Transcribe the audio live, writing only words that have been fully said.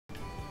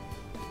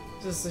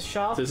Is this the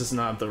shop? This is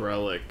not the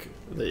relic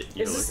that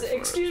you're looking for.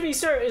 Excuse me,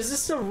 sir. Is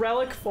this the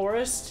relic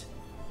forest?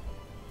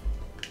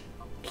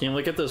 Can you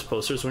look at those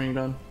posters when you're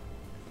done?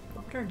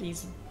 What are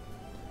these?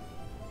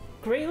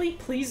 Greatly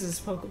pleases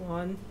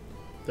Pokemon.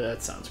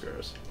 That sounds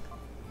gross.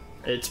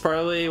 It's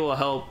probably will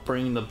help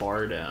bring the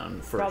bar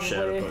down for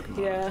shadow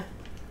Pokemon. Yeah.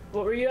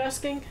 What were you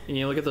asking? Can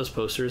you look at those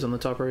posters on the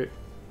top right?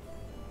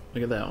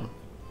 Look at that one.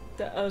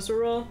 The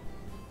Azurill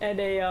and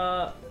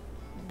a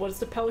what is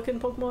the pelican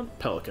Pokemon?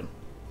 Pelican.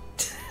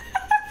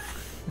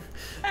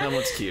 That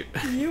one's cute.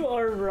 You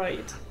are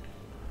right.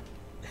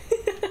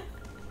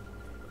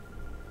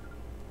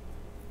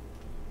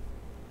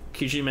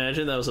 Could you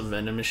imagine that was a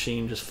vending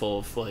machine just full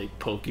of like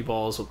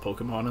Pokeballs with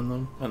Pokemon in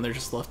them, and they're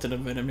just left in a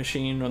vending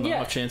machine on the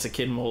off chance a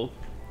kid will.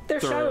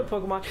 They're shadow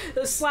Pokemon.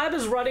 The Slab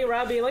is running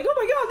around being like, "Oh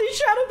my god, these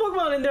shadow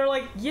Pokemon!" And they're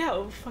like,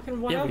 "Yeah, fucking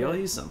whatever." Yeah, we all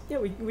use them. Yeah,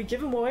 we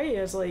give them away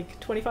as like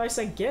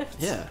 25-cent gifts.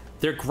 Yeah,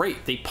 they're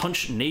great. They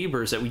punch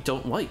neighbors that we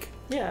don't like.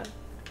 Yeah.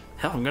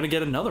 Hell, I'm gonna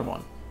get another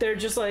one. They're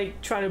just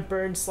like trying to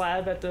burn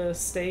Slab at the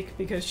stake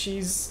because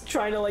she's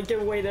trying to like give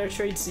away their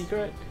trade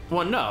secret.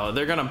 Well, no,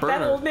 they're gonna burn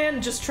that her. Old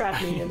man just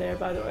trapped me in there,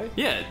 by the way.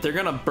 Yeah, they're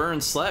gonna burn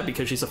Slab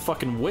because she's a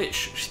fucking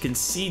witch. She can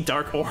see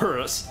dark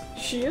auras.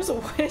 She is a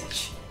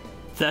witch.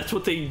 That's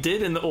what they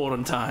did in the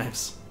olden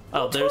times.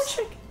 Oh, there's...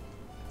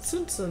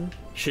 Simpson.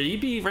 Should he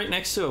be right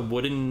next to a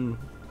wooden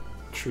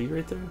tree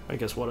right there? I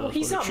guess what else? Well,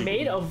 he's not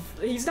made of...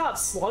 He's not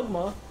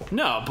Slugma.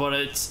 No, but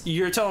it's...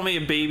 You're telling me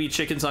a baby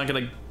chicken's not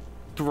gonna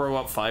throw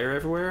up fire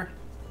everywhere?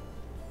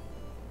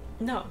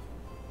 No.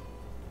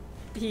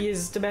 He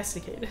is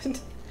domesticated.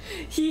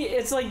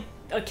 It's like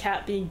a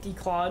cat being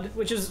declawed,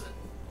 which is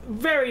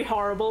very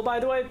horrible, by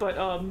the way,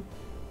 but,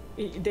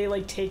 they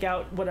like take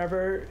out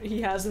whatever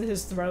he has in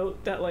his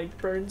throat that like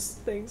burns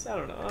things. I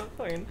don't know. I'm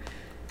fucking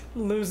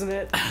losing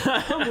it.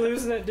 I'm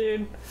losing it,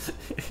 dude.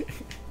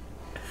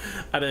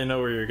 I didn't know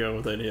where you were going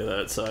with any of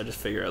that, so I just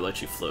figured I'd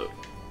let you float.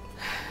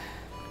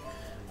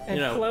 And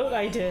float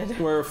I did.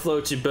 Where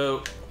floats your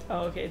boat?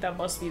 Oh, okay. That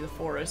must be the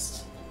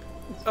forest.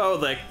 Oh,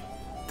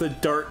 the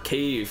dark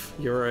cave.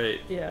 You're right.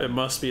 Yeah. It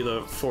must be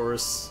the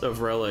forest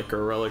of Relic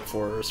or Relic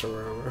Forest or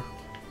wherever.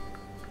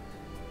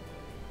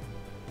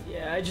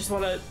 Yeah, I just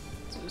want to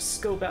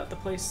scope out the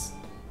place.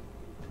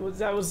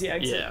 That was the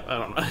exit. Yeah, I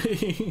don't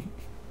know.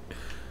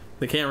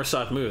 The camera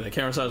stopped moving. The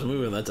camera stops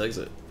moving. That's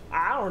exit.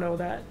 I don't know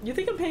that. You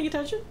think I'm paying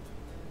attention?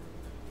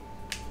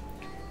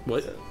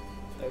 What? So,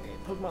 okay,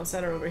 Pokemon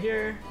Center over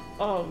here.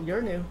 Oh,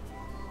 you're new.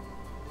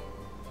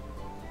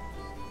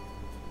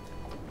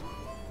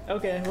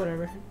 Okay,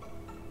 whatever.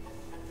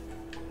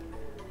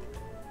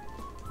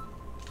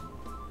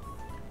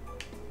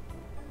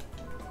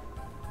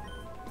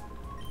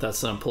 That's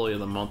the employee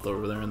of the month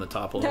over there in the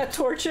top left. That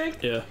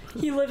Torchic? Yeah.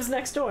 He lives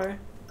next door.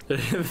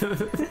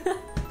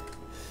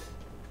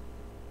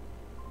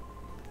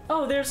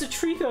 Oh, there's a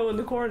Trico in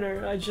the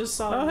corner. I just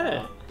saw him.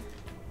 Hey.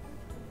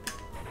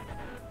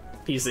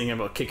 He's thinking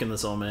about kicking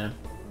this old man.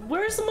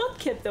 Where's the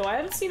Mudkip, though? I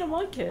haven't seen a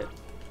Mudkip.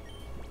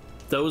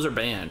 Those are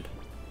banned.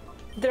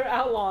 They're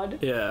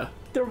outlawed. Yeah.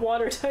 They're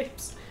water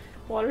types.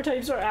 Water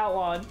types are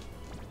outlawed.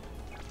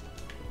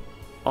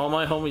 All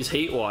my homies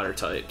hate water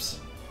types.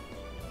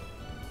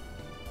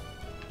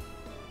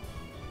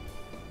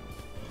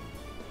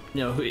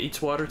 You know who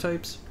eats water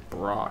types?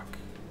 Brock.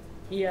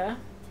 Yeah.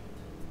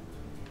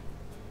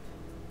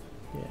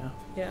 Yeah.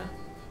 Yeah.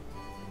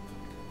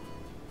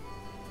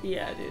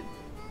 Yeah, dude.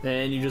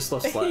 And you just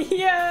left Slab.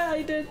 Yeah,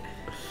 I did.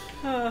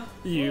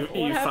 You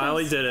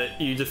finally did it.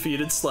 You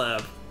defeated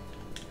Slab.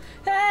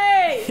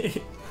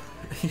 Hey!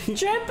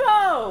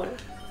 Jimbo!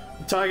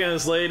 I'm talking to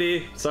this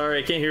lady. Sorry,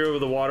 I can't hear over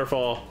the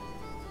waterfall.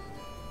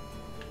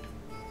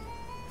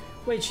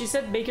 Wait, she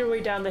said make your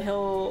way down the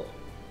hill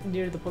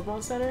near the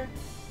Pokemon Center?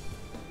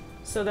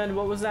 So then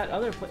what was that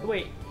other place?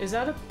 Wait, is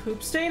that a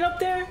poop stain up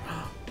there?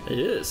 It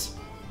is.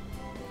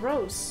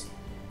 Gross.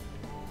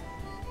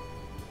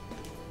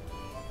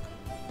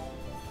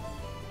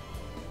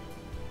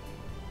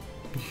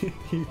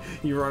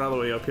 You run all the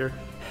way up here.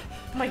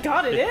 Oh my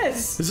god, it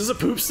is! Is this a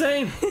poop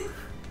stain?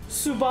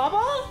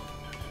 Subaba?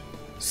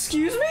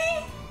 Excuse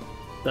me?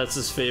 That's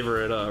his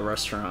favorite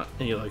restaurant,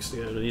 and he likes to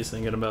go to. He's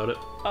thinking about it.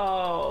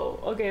 Oh,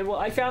 okay, well,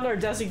 I found our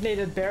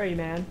designated berry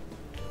man.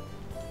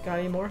 Got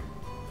any more?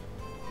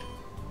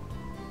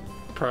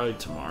 Probably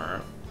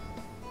tomorrow.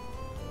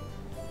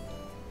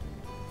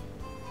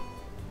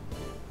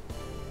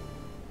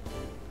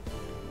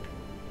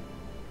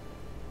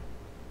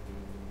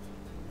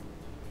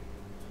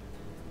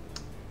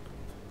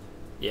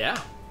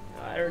 Yeah.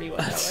 I already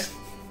went that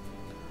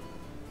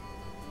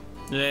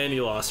way. And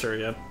you lost her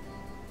again.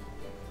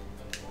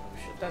 Oh,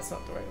 shit, that's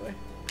not the right way.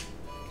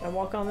 Can I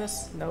walk on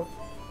this? Nope.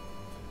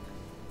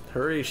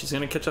 Hurry, she's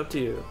gonna catch up to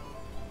you.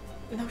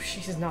 No,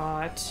 she's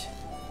not.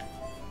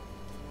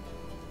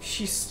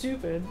 She's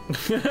stupid.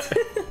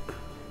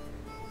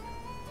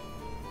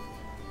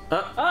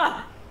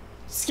 Ah!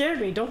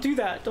 Scared me. Don't do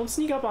that. Don't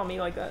sneak up on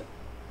me like that.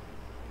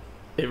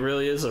 It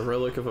really is a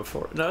relic of a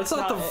forest. No, it's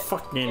not the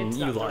fucking...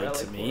 You lied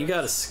to me. You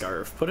got a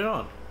scarf. Put it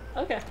on.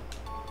 Okay.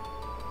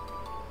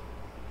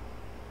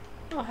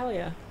 Oh, hell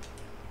yeah.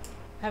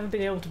 Haven't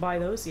been able to buy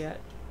those yet.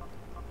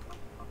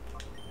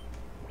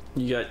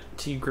 You got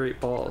 2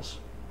 great balls.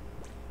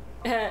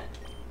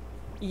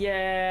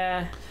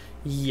 Yeah.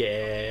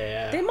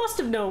 Yeah. They must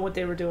have known what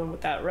they were doing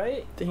with that,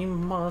 right? They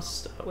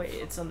must. Wait,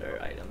 it's under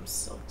items.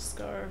 Silk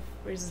Scarf.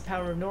 Raises the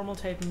power of normal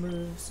type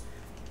moves.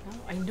 No,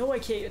 I know I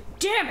can't.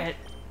 Damn it!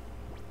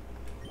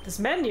 This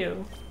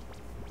menu.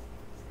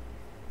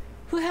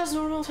 Who has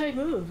normal type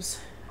moves?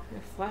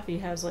 If Flappy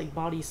has like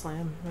body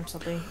slam or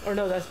something. Or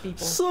no, that's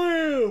people.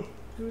 Slam!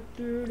 Let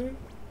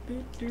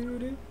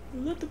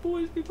the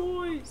boys be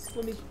boys.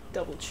 Let me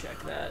double check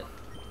that.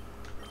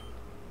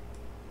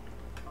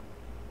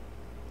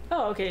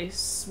 Oh, okay.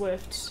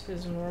 Swift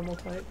is a normal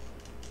type.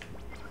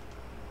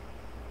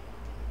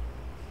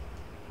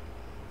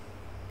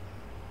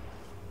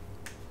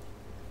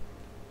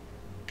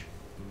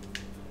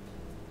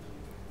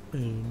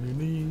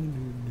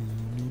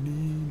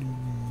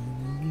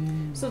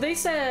 So they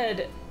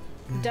said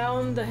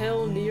down the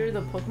hill near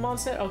the Pokemon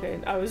Center. Okay,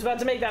 I was about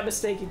to make that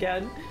mistake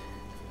again.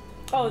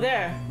 Oh,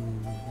 there.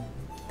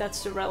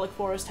 That's the Relic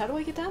Forest. How do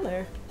I get down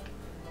there?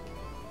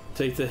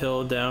 Take the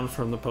hill down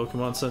from the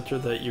Pokemon Center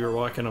that you were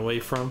walking away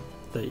from.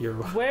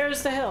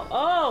 Where's the hill?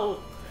 Oh,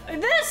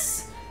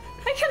 this!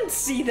 I couldn't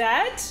see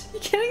that. You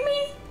kidding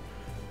me?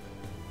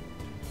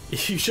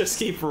 You just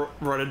keep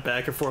running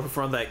back and forth in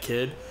front of that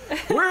kid.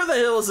 Where the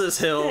hell is this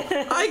hill?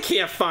 I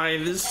can't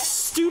find this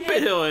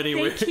stupid hill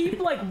anywhere. They keep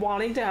like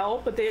wanting to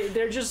help, but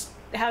they're just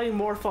having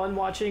more fun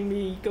watching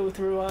me go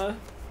through a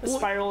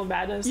spiral of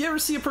madness. You ever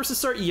see a person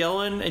start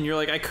yelling and you're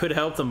like, I could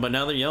help them, but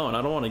now they're yelling.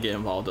 I don't want to get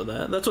involved with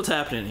that. That's what's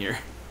happening here.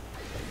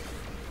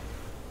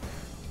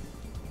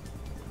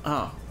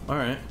 Oh,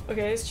 alright.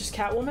 Okay, it's just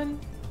Catwoman?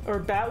 Or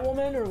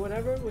Batwoman or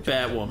whatever?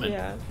 Batwoman.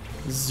 Yeah.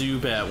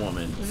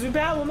 Zubatwoman.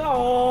 Zubatwoman?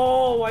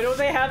 Oh, why don't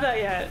they have that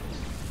yet?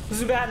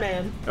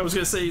 Zubatman. I was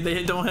gonna say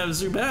they don't have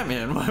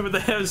Zubatman. Why would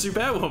they have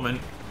Zubatwoman?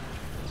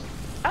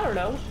 I don't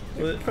know.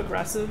 What?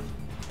 Progressive.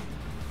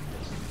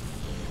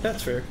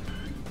 That's fair.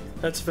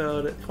 That's a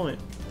valid point.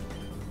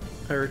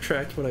 I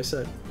retract what I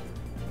said.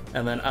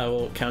 And then I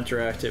will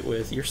counteract it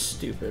with, you're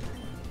stupid.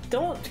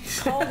 Don't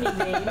call me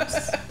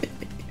names.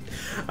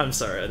 I'm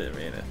sorry, I didn't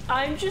mean it.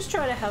 I'm just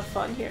trying to have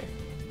fun here.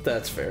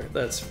 That's fair.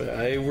 That's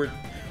fair.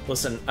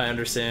 Listen, I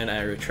understand.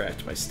 I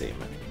retract my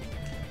statement.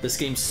 This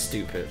game's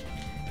stupid.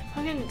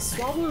 Fucking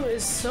Swablu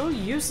is so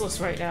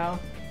useless right now.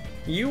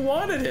 You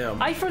wanted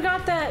him. I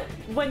forgot that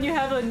when you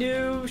have a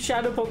new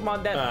Shadow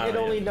Pokemon that it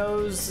only yeah.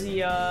 knows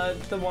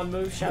the one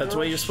move, Shadow That's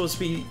why Rush. you're supposed to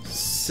be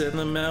sending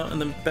them out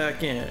and then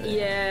back in.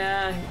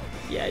 Yeah,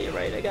 you're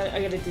right. I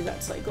gotta do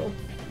that cycle.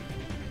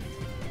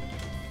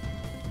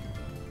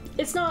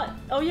 It's not.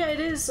 Oh yeah,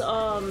 it is.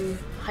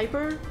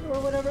 Hyper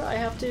or whatever. I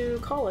have to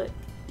call it.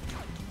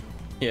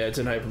 Yeah, it's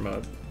in hyper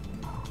mode.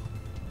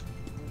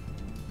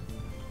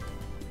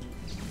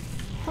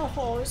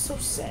 Oh, it's so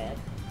sad.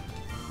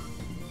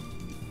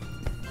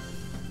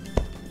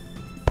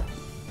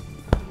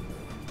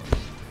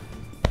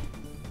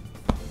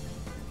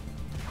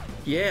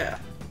 Yeah.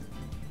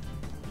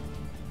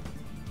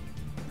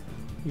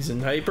 He's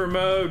in hyper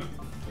mode.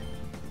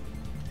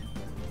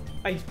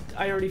 I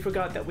already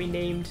forgot that we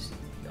named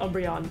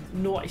Umbreon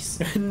Noise.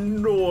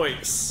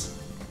 Noise.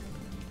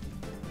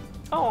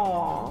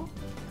 Aww.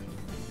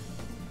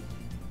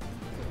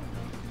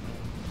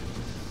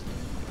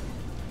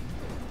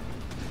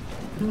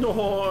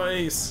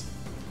 Noise.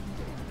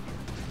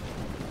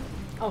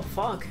 Oh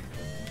fuck.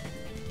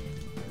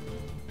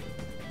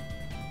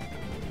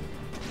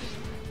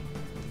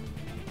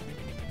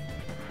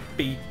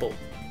 People.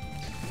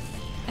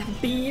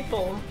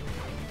 People.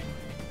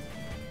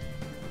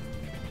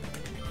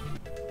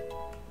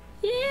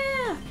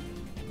 Yeah.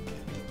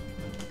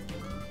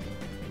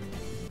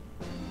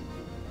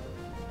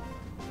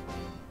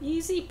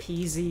 Easy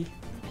peasy.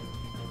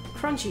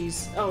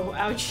 Crunchies. Oh,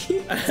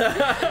 ouchie.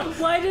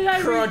 Why did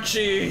I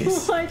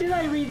Crunchies. Why did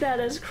I read that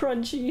as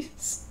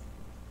crunchies?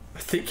 I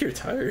think you're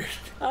tired.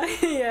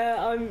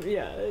 I'm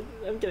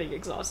getting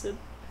exhausted.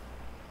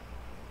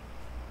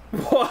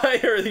 Why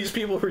are these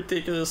people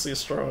ridiculously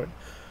strong?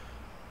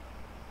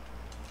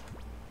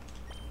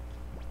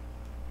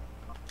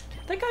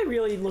 That guy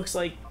really looks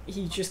like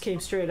he just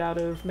came straight out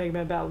of Mega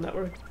Man Battle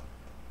Network.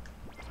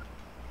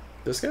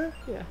 This guy?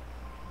 Yeah.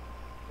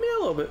 Yeah, a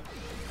little bit.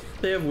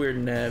 They have weird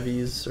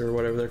navies or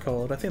whatever they're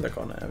called. I think they're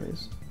called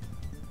navies.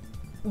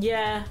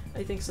 Yeah,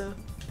 I think so.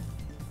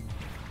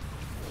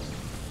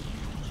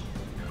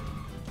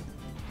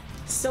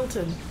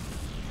 Stilton.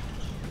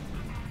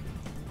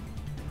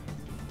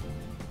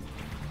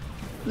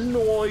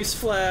 Noise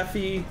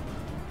Flaffy.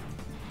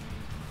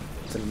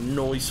 It's a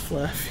noise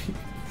Flaffy.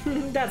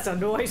 That's a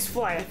noise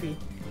Flaffy.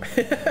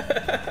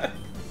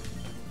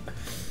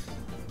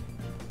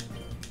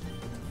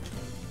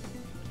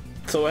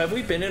 So have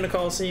we been in a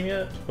Colosseum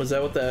yet? Was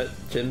that what that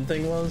gym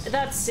thing was?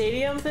 That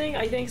stadium thing?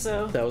 I think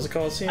so. That was a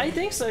Colosseum? I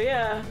think so,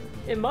 yeah.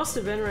 It must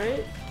have been,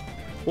 right?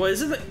 Well,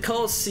 isn't the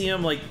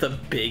Colosseum like the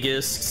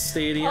biggest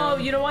stadium? Oh,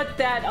 you know what?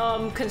 That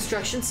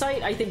construction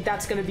site, I think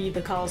that's gonna be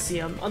the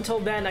Colosseum. Until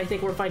then, I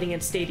think we're fighting in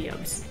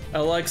stadiums.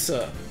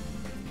 Alexa,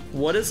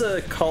 what is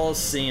a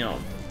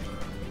Colosseum?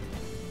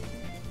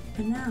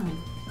 The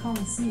noun,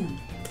 Colosseum,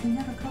 can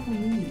have a couple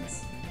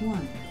meanings.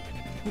 1.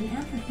 An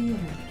amphitheater,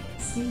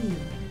 stadium,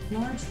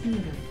 large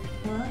theater,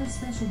 or other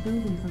special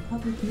building for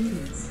public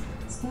meetings,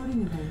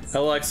 sporting events.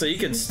 Alexa, you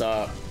can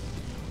stop.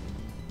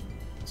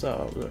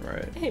 So,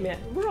 right. Hey man,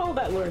 we're all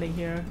about learning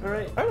here,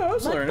 alright? I know, I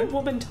was learning. Let the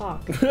woman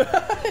talk.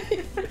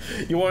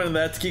 You wanted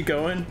that to keep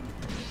going?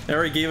 They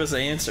already gave us the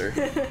answer.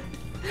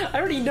 I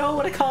already know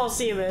what a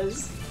Colosseum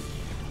is.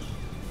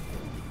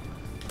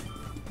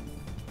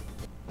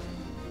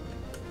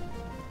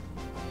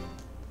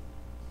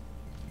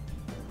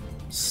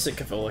 Sick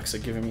of Alexa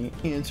giving me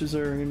answers I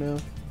already know.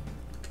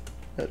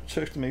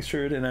 Check to make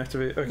sure it didn't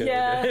activate. Okay.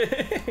 Yeah.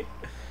 Okay.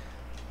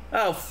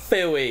 Oh,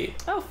 phooey.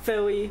 Oh,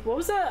 phooey. What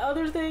was that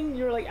other thing?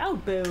 You were like, oh,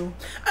 boo.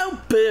 Oh,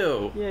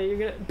 boo. Yeah, you're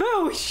gonna...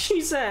 Boo, she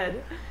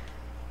said.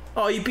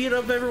 Oh, you beat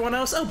up everyone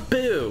else? Oh,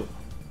 boo.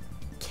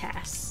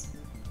 Cass.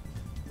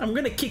 I'm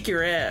gonna kick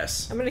your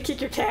ass. I'm gonna kick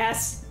your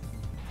Cass.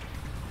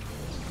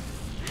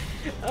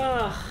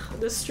 Ugh,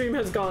 this stream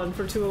has gone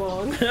for too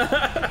long.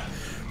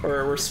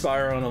 Or we're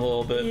spiraling a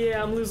little bit.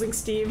 Yeah, I'm losing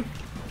steam.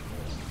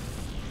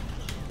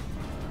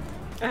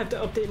 I have to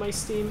update my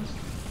Steam.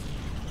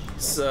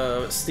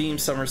 So, Steam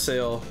Summer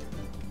Sale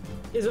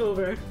Is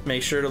over.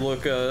 Make sure to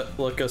look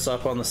us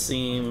up on the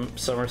Steam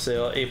Summer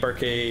Sale, Ape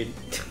Arcade.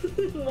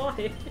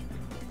 Why?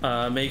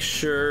 Make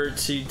sure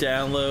to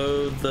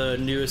download the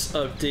newest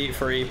update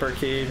for Ape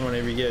Arcade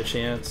whenever you get a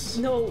chance.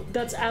 No,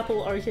 that's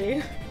Apple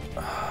Arcade.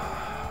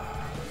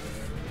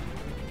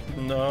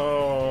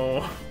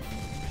 No.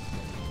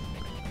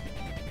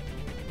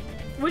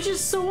 Which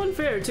is so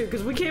unfair too,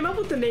 because we came up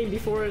with the name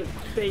before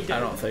they did. I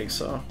don't think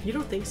so. You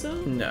don't think so?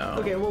 No.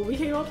 Okay, well we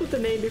came up with the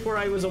name before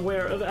I was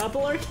aware of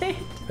Apple Arcade.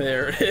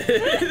 There it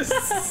is.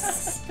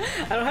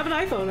 I don't have an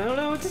iPhone. I don't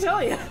know what to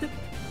tell you.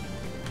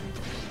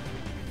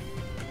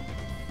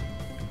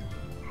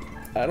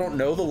 I don't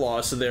know the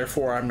law, so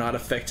therefore I'm not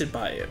affected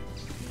by it.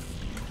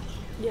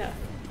 Yeah.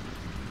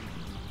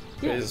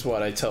 Is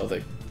what I tell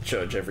the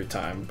judge every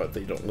time, but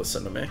they don't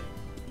listen to me.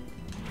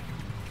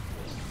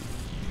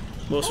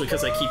 Mostly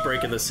because I keep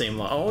breaking the same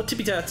law. Oh,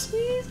 tippy taps.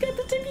 He's got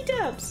the tippy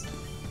taps.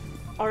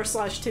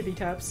 R/tippy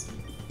taps.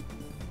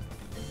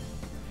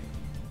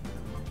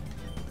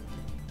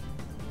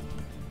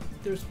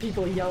 There's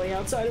people yelling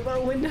outside of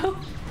our window.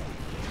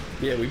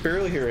 Yeah, we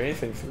barely hear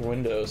anything through the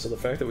window, so the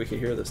fact that we can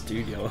hear this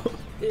dude yell.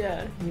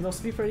 Yeah, he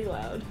must be pretty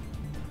loud.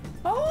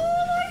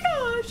 Oh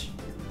my gosh!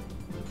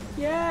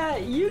 Yeah,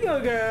 you go,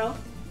 girl.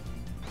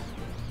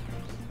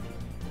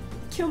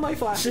 Kill my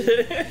flash.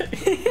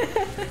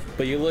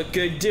 But you look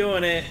good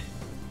doing it.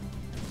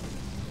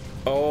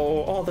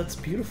 Oh, that's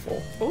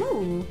beautiful.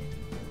 Ooh.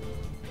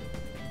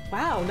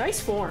 Wow,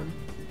 nice form.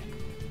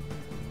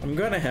 I'm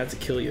gonna have to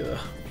kill you though.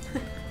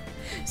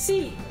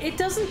 See, it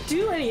doesn't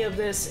do any of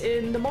this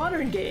in the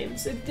modern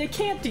games. It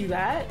can't do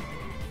that.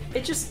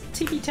 It just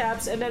tippy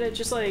taps and then it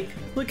just like...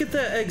 Look at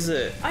that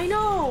exit. I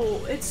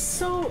know! It's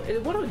so...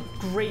 What a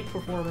great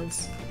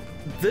performance.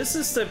 This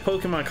is the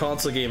Pokemon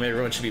console game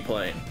everyone should be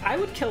playing. I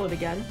would kill it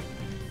again.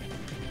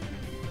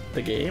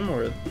 The game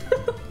or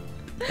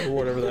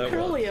whatever that was.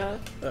 Curlia.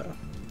 Oh.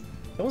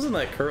 That wasn't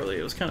that curly,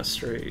 it was kind of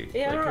straight.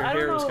 Yeah, like her I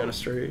don't hair was know. kind of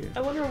straight.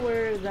 I wonder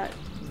where that...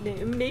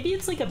 Maybe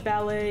it's like a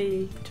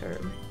ballet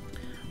term.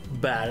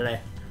 Ballet.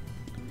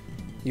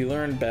 You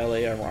learned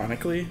ballet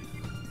ironically?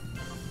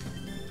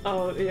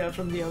 Oh, yeah,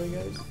 from the other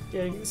guys.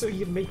 Yeah, so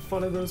you can make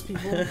fun of those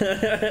people.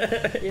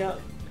 Yeah.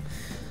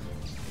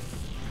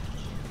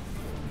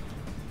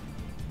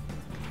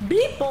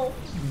 Beeple!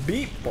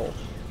 Beeple.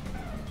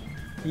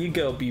 You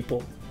go,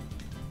 Beeple.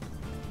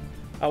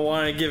 I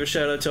want to give a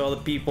shout out to all the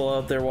people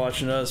out there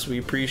watching us. We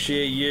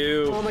appreciate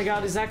you. Oh my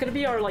god, is that gonna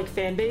be our, like,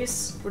 fan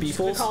base? We're just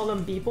gonna Beeples? call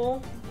them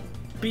Beeple?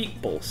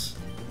 Beeples.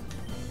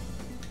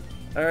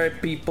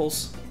 Alright,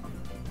 Beeples.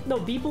 No,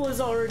 Beeple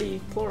is already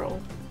plural.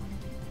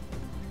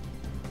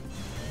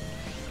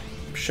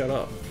 Shut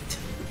up.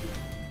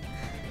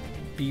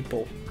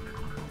 Beeple.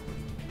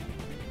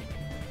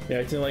 Yeah,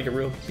 acting like a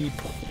real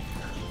Beeple.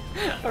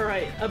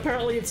 Alright,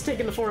 apparently it's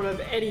taken the form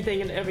of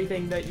anything and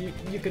everything that you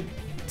could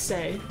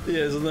say. Yeah,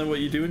 isn't that what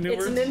you do in New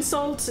It's Words? an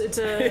insult, it's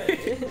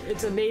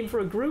a name for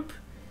a group,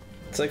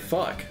 It's like,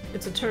 fuck.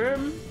 it's a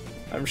term.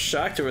 I'm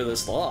shocked over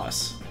this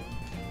loss.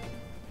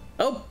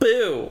 Oh,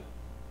 boo!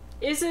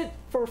 Is it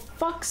for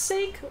fuck's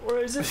sake, or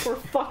is it for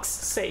fuck's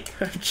sake?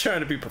 I'm trying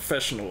to be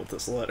professional with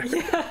this letter.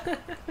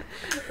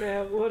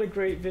 Yeah, what a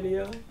great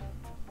video.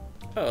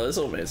 Oh, this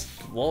old man's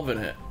loving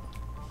it.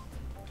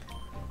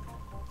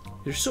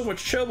 There's so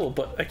much trouble,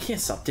 but I can't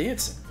stop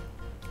dancing.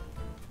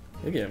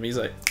 Look at him, he's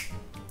like...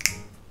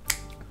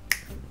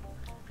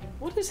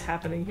 What is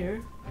happening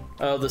here?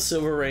 Oh, the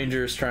Silver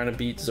Ranger is trying to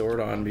beat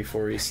Zordon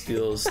before he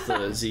steals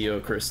the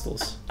Zeo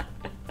crystals.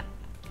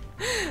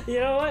 You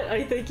know what?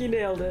 I think you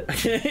nailed it.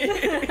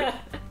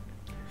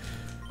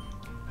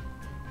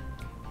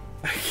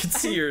 I can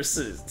senior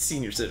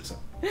citizen.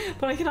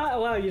 But I cannot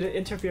allow you to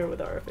interfere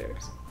with our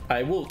affairs.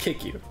 I will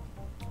kick you.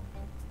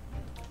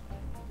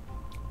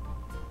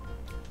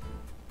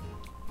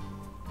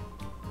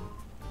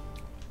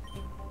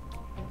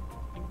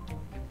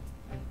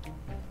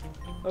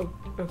 Oh,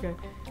 okay.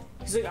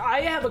 He's like,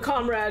 I have a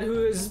comrade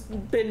who has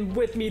been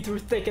with me through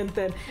thick and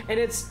thin, and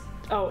it's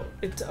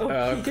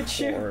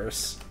Pikachu. Of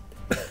course.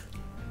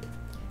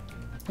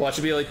 Watch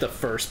it be like the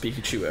first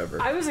Pikachu ever.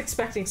 I was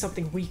expecting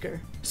something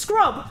weaker.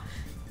 Scrub!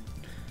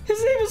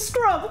 His name is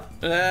Scrub!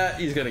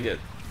 He's gonna get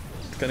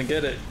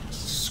it.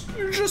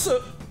 Just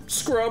a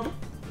scrub.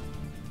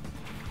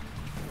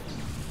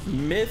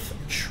 Myth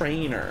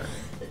Trainer.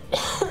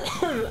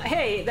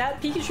 Hey,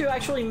 that Pikachu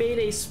actually made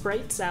a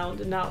sprite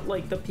sound and not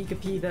like the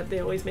Pika-Pee that they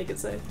always make it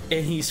say.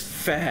 And he's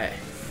fat.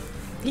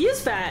 He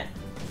is fat.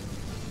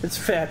 It's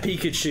Fat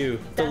Pikachu.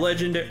 The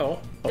legendary. Oh,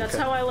 okay. That's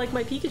how I like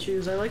my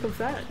Pikachus. I like them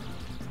fat.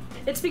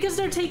 It's because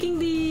they're taking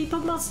the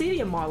Pokemon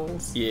Stadium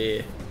models.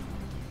 Yeah.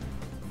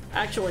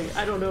 Actually,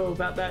 I don't know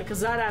about that because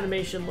that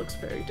animation looks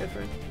very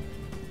different.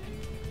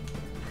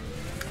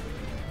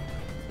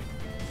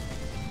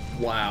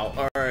 Wow.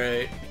 All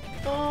right.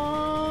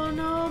 Oh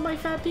no, my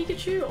fat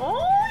Pikachu.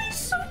 Oh, he's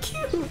so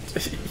cute.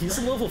 He's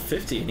a level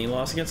 50 and he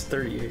lost against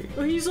 38.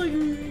 He's like,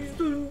 he's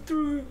been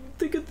through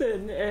thick and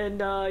thin,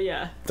 and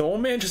yeah. The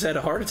old man just had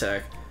a heart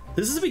attack.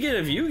 This is the beginning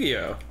of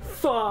Yu-Gi-Oh!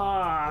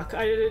 Fuck.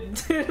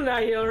 Didn't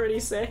I already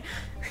say?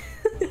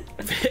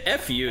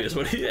 F you is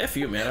what he. F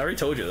you, man. I already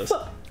told you this.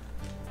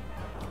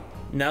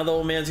 Now the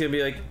old man's gonna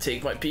be like,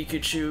 take my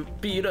Pikachu,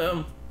 beat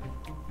him.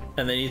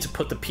 And they need to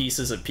put the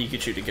pieces of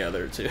Pikachu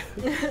together to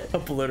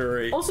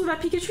obliterate. Also, that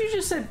Pikachu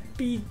just said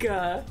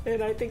Pika,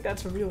 and I think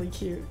that's really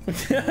cute.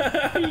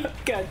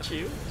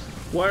 Pikachu.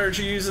 Why aren't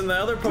you using the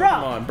other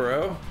Pokemon,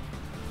 bro?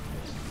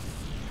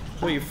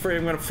 What, are you afraid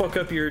I'm gonna fuck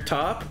up your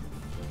top?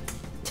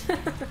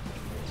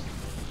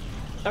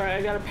 Alright,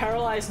 I got a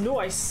paralyzed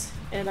Noise,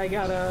 and I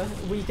got a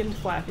weakened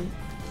Flappy.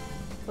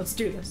 Let's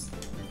do this.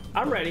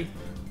 I'm ready.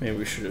 Maybe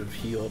we should have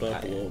healed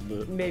up a little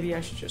bit. Maybe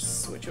I should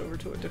just switch over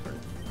to a different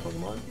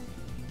Pokemon.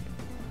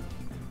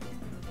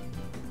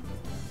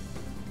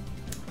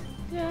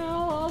 Yeah,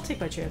 I'll take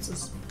my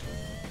chances.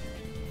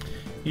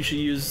 You should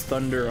use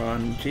Thunder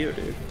on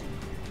Geodude.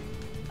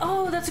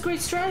 Oh, that's a great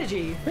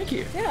strategy. Thank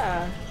you.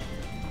 Yeah.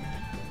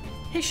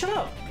 Hey, shut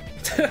up.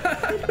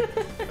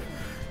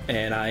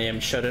 And I am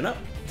shutting up.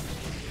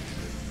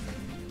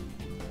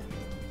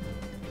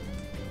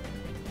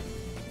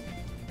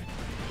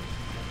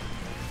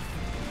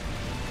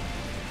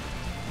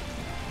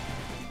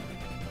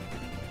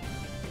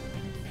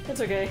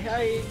 It's okay.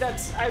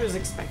 I was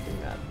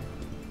expecting that.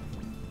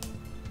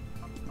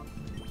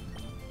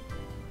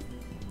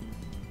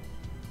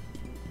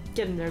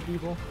 Get in there,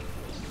 people.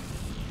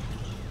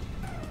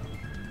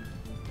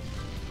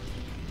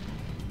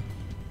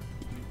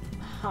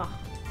 Huh.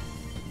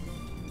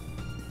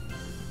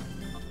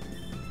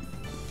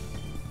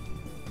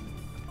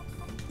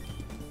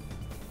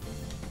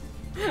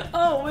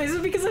 Oh, is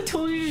it because I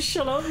told you to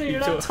shut up and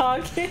you're not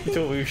talking? You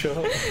told me to shut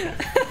up.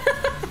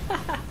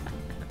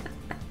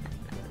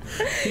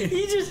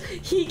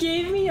 He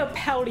gave me a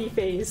pouty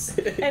face,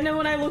 and then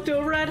when I looked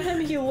over at him,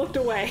 he looked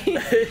away.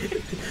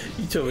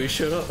 You told me to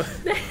shut up.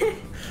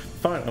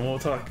 Fine, I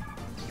won't talk.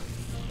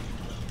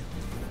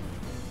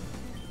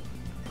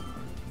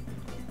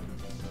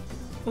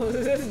 Well,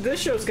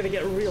 this show's gonna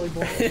get really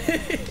boring.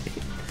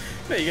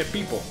 No, you get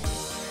people.